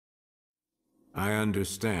I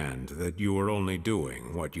understand that you are only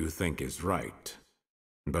doing what you think is right.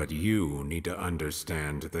 But you need to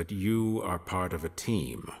understand that you are part of a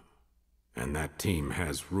team, and that team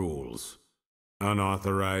has rules.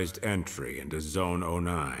 Unauthorized entry into Zone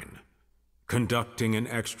 09, conducting an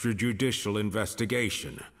extrajudicial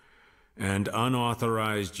investigation, and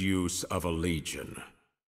unauthorized use of a legion.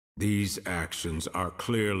 These actions are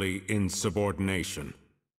clearly insubordination.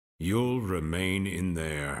 You'll remain in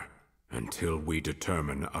there until we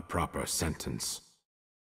determine a proper sentence.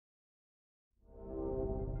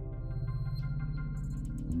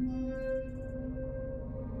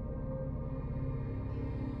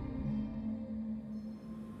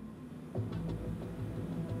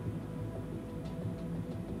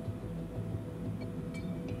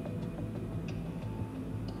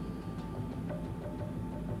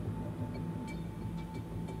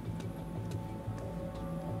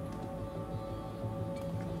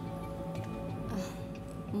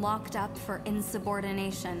 Locked up for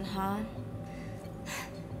insubordination, huh?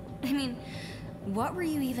 I mean, what were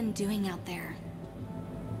you even doing out there?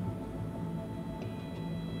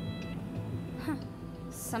 Huh.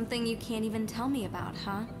 Something you can't even tell me about,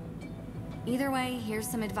 huh? Either way, here's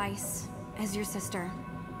some advice, as your sister.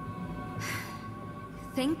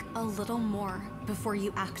 Think a little more before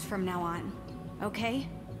you act from now on, okay?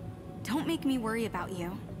 Don't make me worry about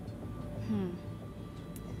you.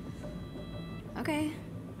 Okay.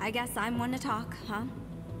 I guess I'm one to talk, huh?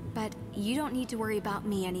 But you don't need to worry about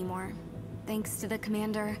me anymore. Thanks to the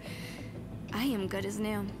commander, I am good as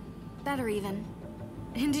new. Better even.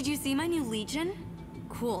 And did you see my new Legion?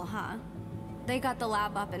 Cool, huh? They got the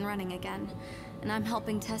lab up and running again, and I'm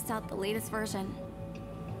helping test out the latest version.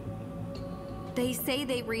 They say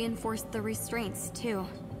they reinforced the restraints, too.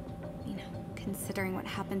 You know, considering what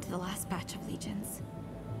happened to the last batch of Legions.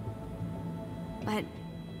 But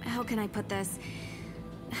how can I put this?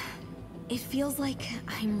 It feels like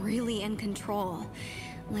I'm really in control,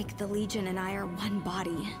 like the Legion and I are one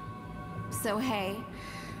body. So hey,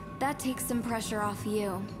 that takes some pressure off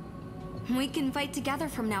you. We can fight together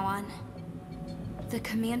from now on. The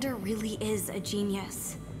commander really is a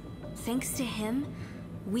genius. Thanks to him,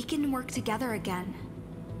 we can work together again.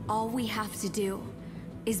 All we have to do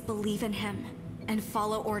is believe in him and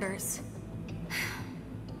follow orders.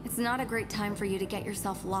 It's not a great time for you to get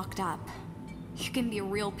yourself locked up. You can be a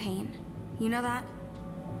real pain. You know that?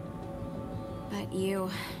 But you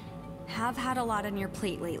have had a lot on your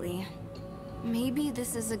plate lately. Maybe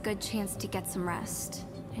this is a good chance to get some rest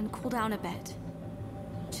and cool down a bit.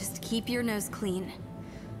 Just keep your nose clean,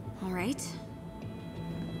 all right?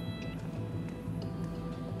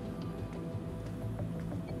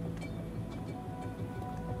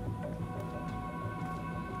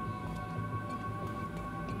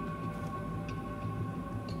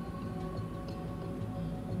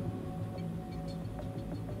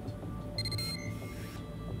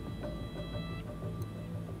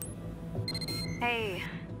 Hey,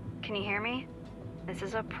 can you hear me? This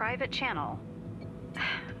is a private channel.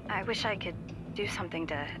 I wish I could do something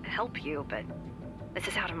to help you, but this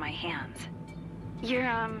is out of my hands. You're,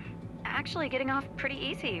 actually getting off pretty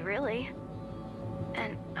easy, really.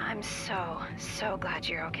 And I'm so glad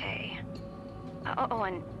you're okay. Oh,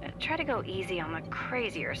 and try to go easy on the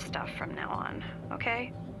crazier stuff from now on,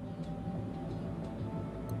 okay?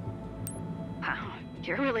 Wow,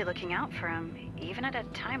 you're really looking out for him, even at a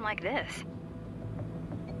time like this.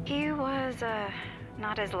 He was,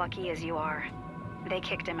 not as lucky as you are. They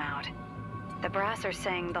kicked him out. The brass are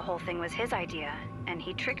saying the whole thing was his idea, and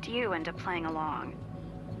he tricked you into playing along.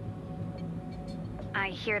 I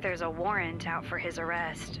hear there's a warrant out for his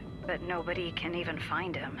arrest, but nobody can even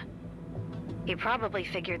find him. He probably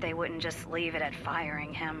figured they wouldn't just leave it at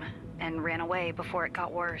firing him, and ran away before it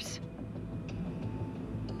got worse.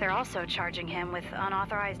 They're also charging him with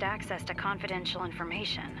unauthorized access to confidential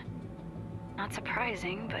information. Not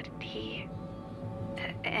surprising, but he...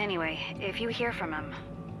 Anyway, if you hear from him,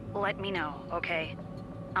 let me know, okay?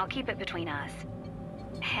 I'll keep it between us.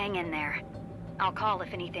 Hang in there. I'll call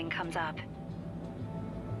if anything comes up.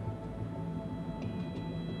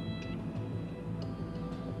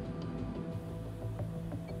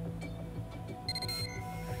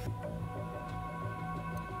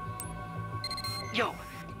 Yo,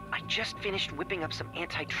 I just finished whipping up some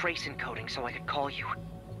anti-trace encoding so I could call you.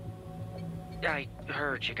 I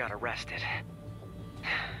heard you got arrested.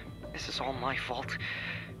 This is all my fault.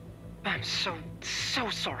 I'm so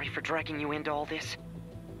sorry for dragging you into all this.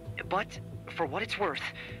 But, for what it's worth,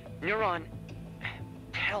 Neuron...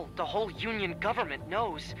 Hell, the whole Union government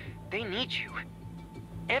knows they need you.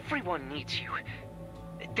 Everyone needs you.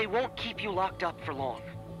 They won't keep you locked up for long.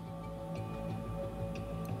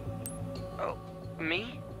 Oh,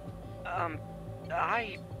 me?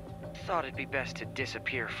 I thought it'd be best to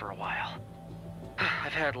disappear for a while.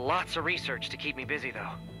 I've had lots of research to keep me busy,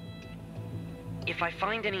 though. If I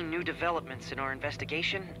find any new developments in our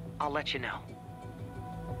investigation, I'll let you know.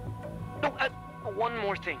 Oh, one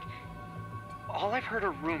more thing. All I've heard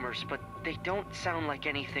are rumors, but they don't sound like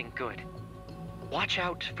anything good. Watch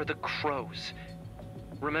out for the crows.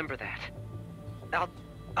 Remember that.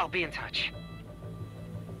 I'll be in touch.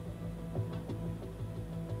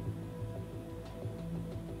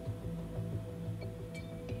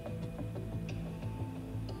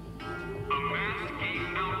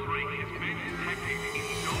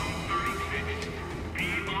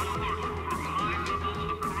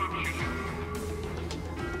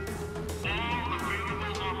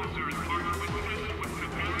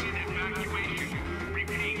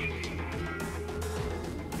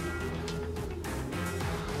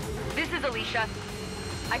 Alicia.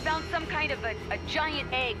 I found some kind of a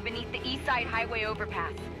giant egg beneath the East Side Highway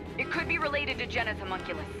overpass. It could be related to Jenna's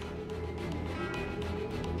homunculus.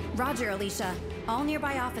 Roger, Alicia. All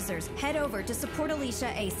nearby officers, head over to support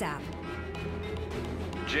Alicia ASAP.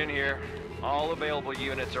 Jin here. All available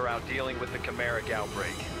units are out dealing with the chimeric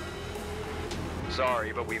outbreak.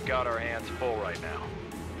 Sorry, but we've got our hands full right now.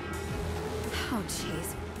 Oh,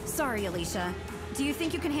 jeez. Sorry, Alicia. Do you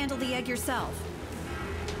think you can handle the egg yourself?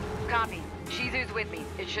 Copy. Shizu's with me.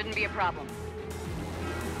 It shouldn't be a problem.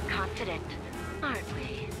 Confident, aren't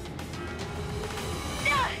we?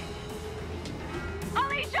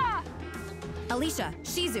 Alicia! Alicia,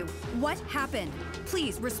 Shizu, what happened?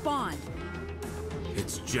 Please, respond.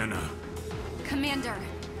 It's Jenna. Commander,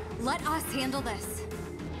 let us handle this.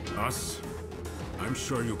 Us? I'm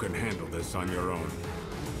sure you can handle this on your own.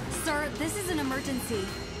 Sir, this is an emergency.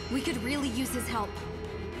 We could really use his help.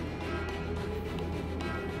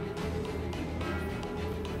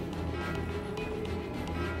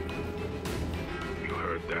 You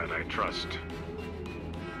heard that, I trust.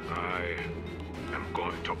 I am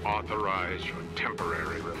going to authorize your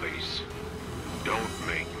temporary release. Don't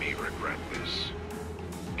make me regret this.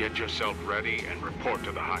 Get yourself ready and report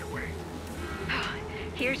to the highway.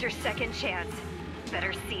 Here's your second chance.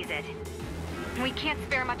 Better seize it. We can't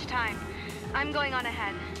spare much time. I'm going on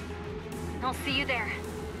ahead. I'll see you there.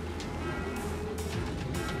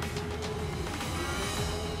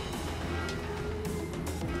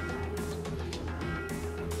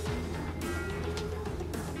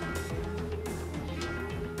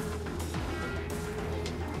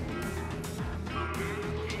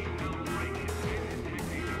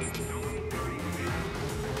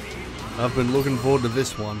 I've been looking forward to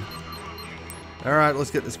this one. Alright,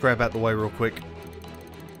 let's get this crap out the way real quick.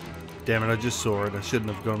 Damn it, I just saw it. I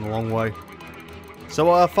shouldn't have gone the long way.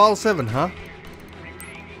 So, File 7, huh?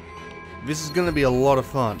 This is going to be a lot of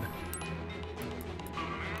fun.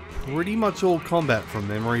 Pretty much all combat from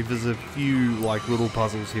memory. There's a few, like, little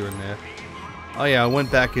puzzles here and there. Oh yeah, I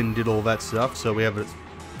went back and did all that stuff, so we have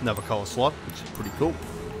another color slot, which is pretty cool.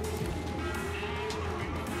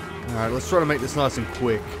 Alright, let's try to make this nice and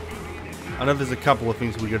quick. I know there's a couple of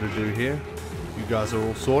things we got to do here. You guys are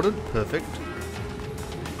all sorted. Perfect.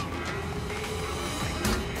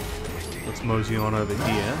 Let's mosey on over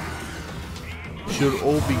here. Should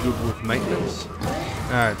all be good with maintenance.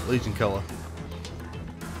 Alright, Legion color.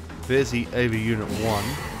 There's the AV Unit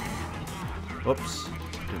 1. Oops.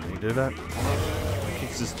 Didn't mean to do that.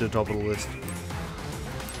 Kicks us to the top of the list.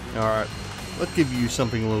 Alright. Let's give you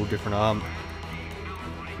something a little different.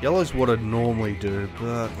 Yellow's what I'd normally do,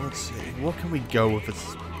 but let's see. What can we go with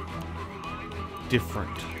that's different?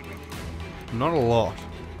 Not a lot.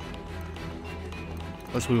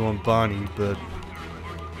 Unless we want Barney, but...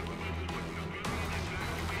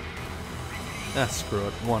 ah, screw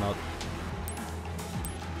it. Why not?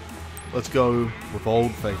 Let's go with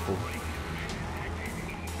Old Faithful.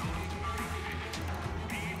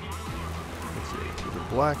 Let's see. With the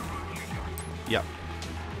black. Yep.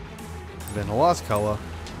 And then the last color.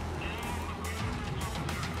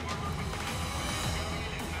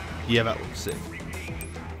 Yeah, that looks sick.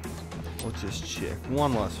 Let's just check.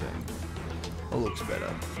 One last thing. That looks better.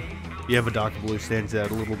 Yeah, the darker blue stands out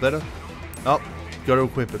a little better. Oh, got to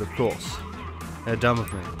equip it, of course. They're done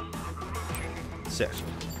with me. Set.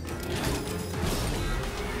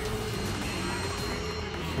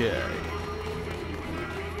 Okay.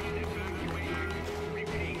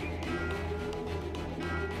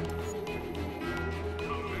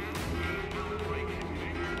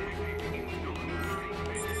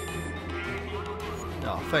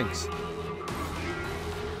 Oh, thanks.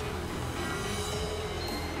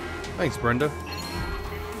 Thanks, Brenda.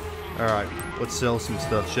 Alright, let's sell some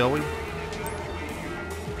stuff, shall we?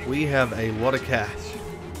 We have a lot of cash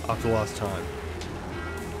after last time.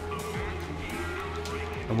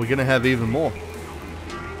 And we're gonna have even more.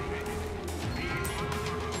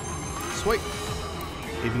 Sweet.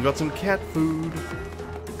 Even got some cat food.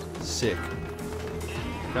 Sick.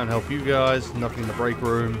 Can't help you guys. Nothing in the break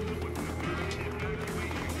room.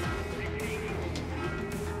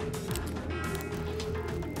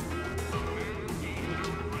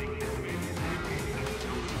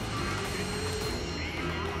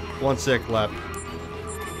 One sec, lap.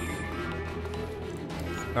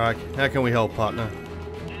 Alright, how can we help, partner?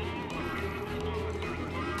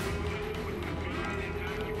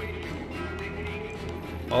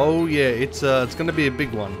 Oh yeah, it's gonna be a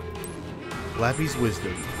big one. Lappy's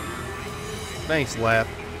wisdom. Thanks, Lap.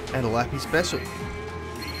 And a Lappy special.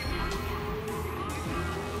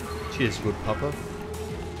 Cheers, good papa.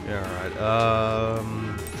 Alright,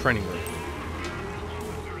 training room.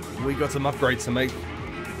 We got some upgrades to make.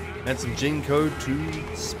 And some gene code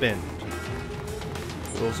to spend.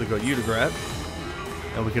 We also got you to grab.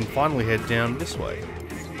 And we can finally head down this way.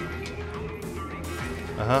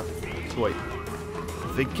 Sweet.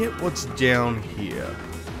 Forget what's down here.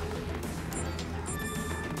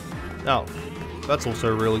 Oh, that's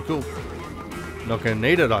also really cool. Not gonna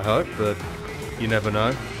need it, I hope, but you never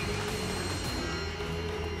know.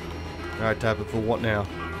 Alright, tap it for what now?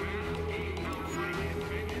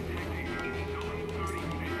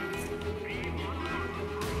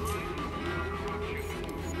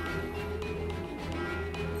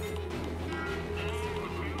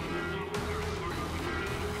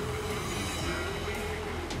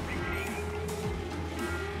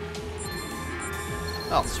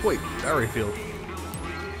 Oh, sweet. Barrier field.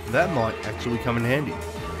 That might actually come in handy.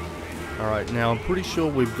 Alright, now I'm pretty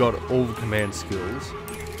sure we've got all the command skills.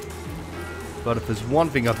 But if there's one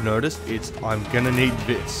thing I've noticed, it's I'm gonna need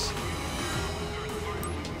this.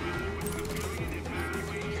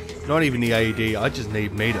 Not even the AED, I just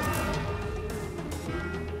need meter.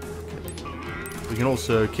 We can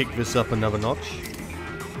also kick this up another notch.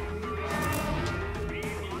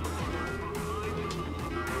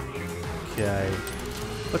 Okay.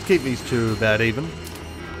 Let's keep these two about even.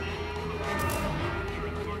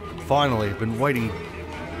 Finally, I've been waiting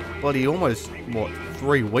bloody almost, what,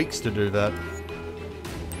 3 weeks to do that.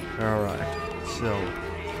 Alright, so,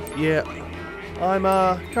 yeah, I'm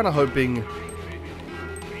kind of hoping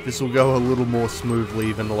this will go a little more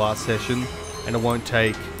smoothly than the last session, and it won't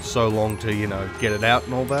take so long to, you know, get it out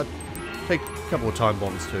and all that. Take a couple of time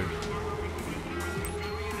bombs too.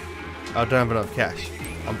 I don't have enough cash.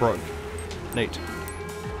 I'm broke. Neat.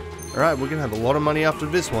 Alright, we're gonna have a lot of money after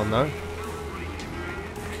this one though.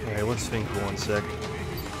 Okay, let's think for 1 sec.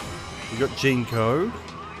 We got gene code.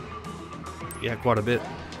 Yeah, quite a bit.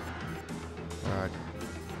 Alright.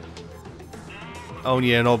 Oh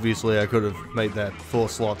yeah, and obviously I could have made that 4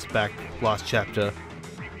 slots back last chapter.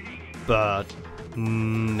 But,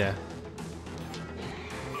 nah.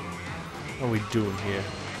 What are we doing here?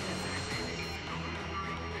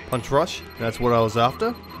 Punch rush? That's what I was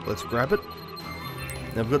after. Let's grab it.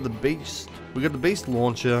 Now we've got the beast. We've got the beast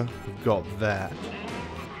launcher. We've got that.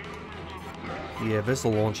 Yeah, there's a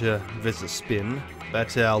launcher. There's a spin.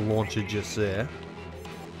 That's our launcher just there.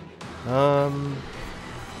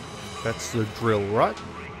 That's the drill, right?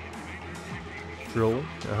 Drill.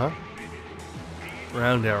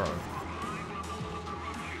 Round arrow.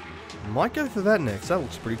 Might go for that next. That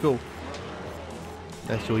looks pretty cool.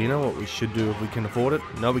 Actually, you know what we should do if we can afford it?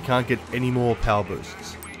 No, we can't get any more power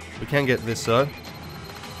boosts. We can get this though.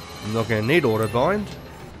 I'm not going to need auto bind,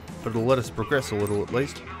 but it'll let us progress a little at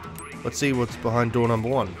least. Let's see what's behind door number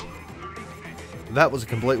 1. That was a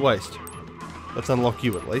complete waste. Let's unlock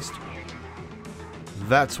you at least.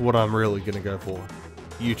 That's what I'm really going to go for.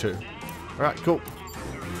 You two. Alright, cool.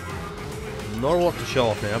 Not a lot to show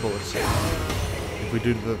off now, but let's see. If we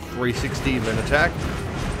do the 360 then attack.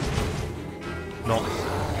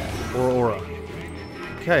 Nice. Aura.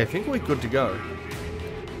 Okay, I think we're good to go.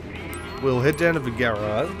 We'll head down to the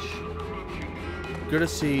garage. Gonna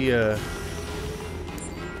see the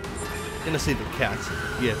cats.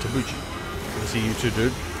 Yeah, Tabuchi. Gonna see you two,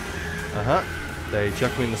 dude. They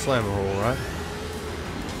chuck me in the slammer, alright.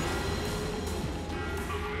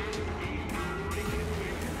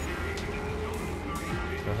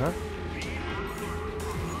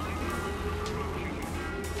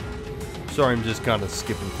 Sorry, I'm just kind of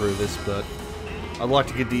skipping through this, but I'd like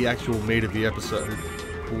to get the actual meat of the episode.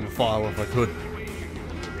 Pull the file if I could.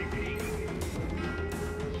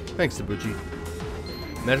 Thanks, Tabuchi.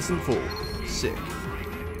 Medicine full. Sick.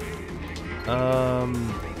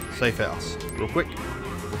 Safe house. Real quick.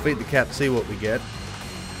 We'll feed the cat, see what we get.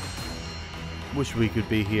 Wish we could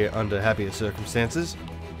be here under happier circumstances.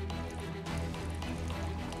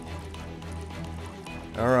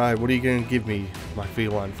 Alright, what are you going to give me, my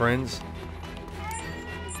feline friends?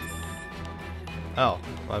 Oh,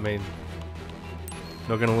 I mean,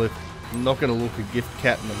 not gonna look a gift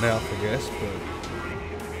cat in the mouth, I guess,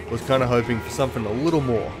 but was kind of hoping for something a little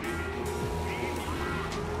more.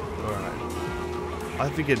 Alright, I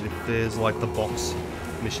figured if there's like the box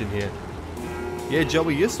mission here. Yeah,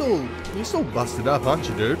 Joey, you're still busted up, aren't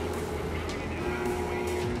you, dude?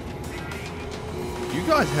 You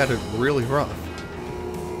guys had it really rough.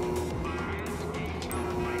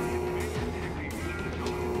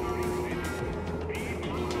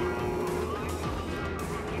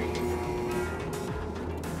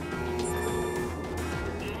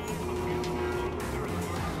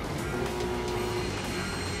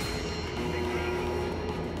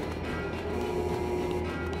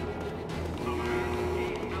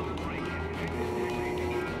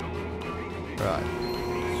 Right,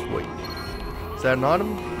 sweet. Is that an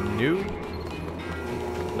item? New?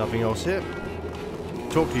 Nothing else here?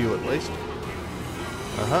 Talk to you at least.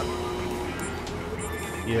 Uh-huh.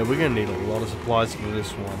 Yeah, we're gonna need a lot of supplies for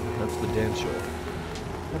this one. That's for damn sure.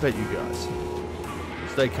 How about you guys?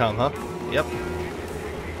 Stay calm, huh? Yep.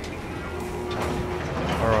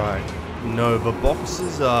 Alright. Nova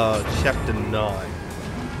boxes are chapter 9.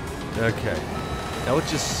 Okay. Now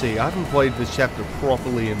let's just see. I haven't played this chapter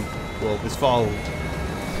properly in, well, this file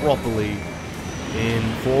properly in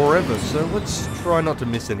forever, so let's try not to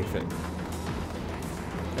miss anything.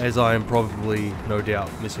 As I am probably, no doubt,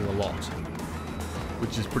 missing a lot.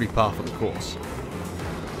 Which is pretty par for the course.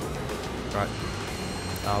 Right.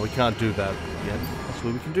 We can't do that yet.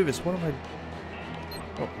 Actually, we can do this. What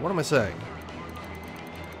am I saying?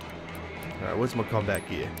 Alright, where's my combat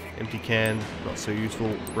gear? Empty can, not so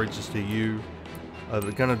useful. Register U. Over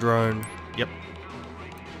the gunner drone. Yep.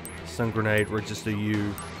 Stun grenade, register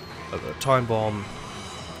U. Over the time bomb.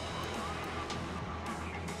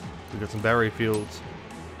 We've got some barrier fields.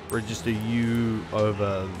 Register U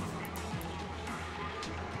over...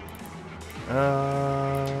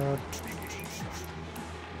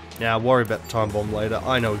 Now, worry about the time bomb later.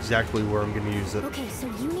 I know exactly where I'm going to use it. Okay, so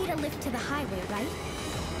you need a lift to the highway, right?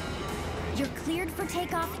 You're cleared for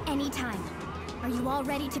takeoff anytime. Are you all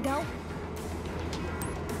ready to go?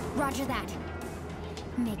 Roger that.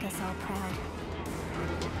 Make us all proud.